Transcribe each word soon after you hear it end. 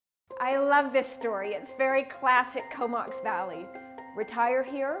I love this story. It's very classic Comox Valley. Retire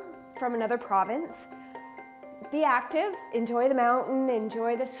here from another province, be active, enjoy the mountain,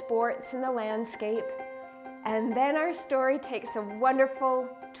 enjoy the sports and the landscape, and then our story takes a wonderful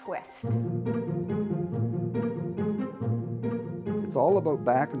twist. It's all about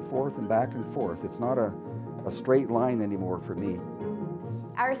back and forth and back and forth. It's not a straight line anymore for me.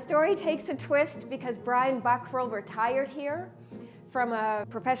 Our story takes a twist because Brian Buckrell retired here from a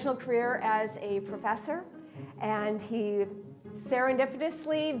professional career as a professor, and he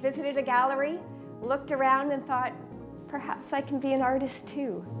serendipitously visited a gallery, looked around and thought, perhaps I can be an artist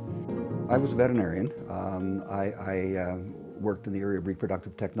too. I was a veterinarian. I worked in the area of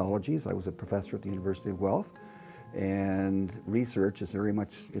reproductive technologies. I was a professor at the University of Guelph. And research is very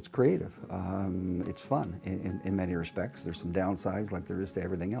much, it's creative. It's fun in many respects. There's some downsides like there is to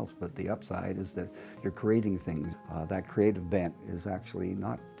everything else, but the upside is that you're creating things. That creative bent is actually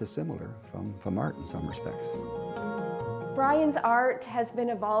not dissimilar from art in some respects. Brian's art has been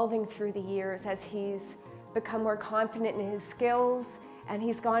evolving through the years as he's become more confident in his skills, and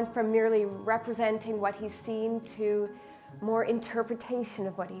he's gone from merely representing what he's seen to more interpretation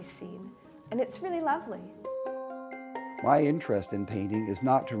of what he's seen. And it's really lovely. My interest in painting is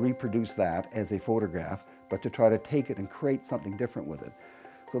not to reproduce that as a photograph, but to try to take it and create something different with it.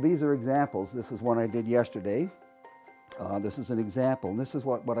 So these are examples. This is one I did yesterday. This is an example, and this is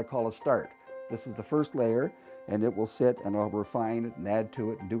what I call a start. This is the first layer, and it will sit, and I'll refine it and add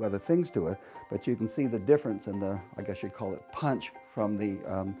to it and do other things to it. But you can see the difference in the, I guess you'd call it punch from the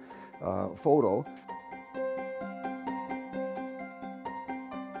photo.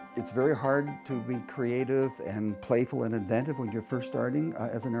 It's very hard to be creative and playful and inventive when you're first starting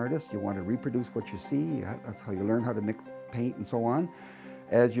as an artist. You want to reproduce what you see. That's how you learn how to mix paint and so on.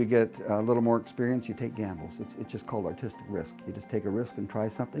 As you get a little more experience, you take gambles. It's just called artistic risk. You just take a risk and try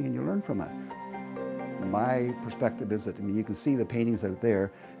something and you learn from it. My perspective is that, I mean, you can see the paintings out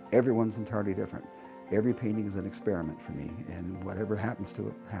there. Everyone's entirely different. Every painting is an experiment for me, and whatever happens to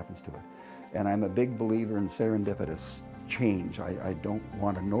it, happens to it. And I'm a big believer in serendipitous change. I don't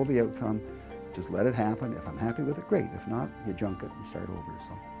want to know the outcome, just let it happen. If I'm happy with it, great. If not, you junk it and start over.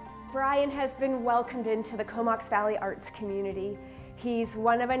 So. Brian has been welcomed into the Comox Valley arts community. He's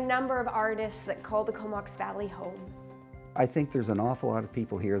one of a number of artists that call the Comox Valley home. I think there's an awful lot of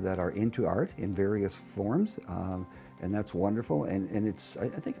people here that are into art in various forms, and that's wonderful. And it's, I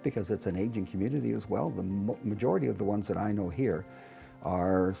think because it's an aging community as well. The majority of the ones that I know here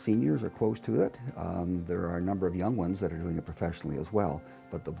are seniors or close to it. There are a number of young ones that are doing it professionally as well,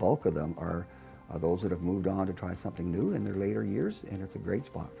 but the bulk of them are those that have moved on to try something new in their later years, and it's a great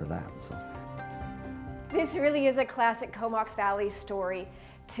spot for that. So. This really is a classic Comox Valley story,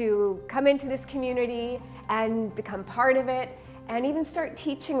 to come into this community and become part of it, and even start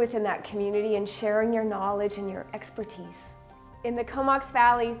teaching within that community and sharing your knowledge and your expertise. In the Comox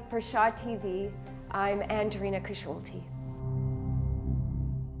Valley for Shaw TV, I'm Koch-Schulte.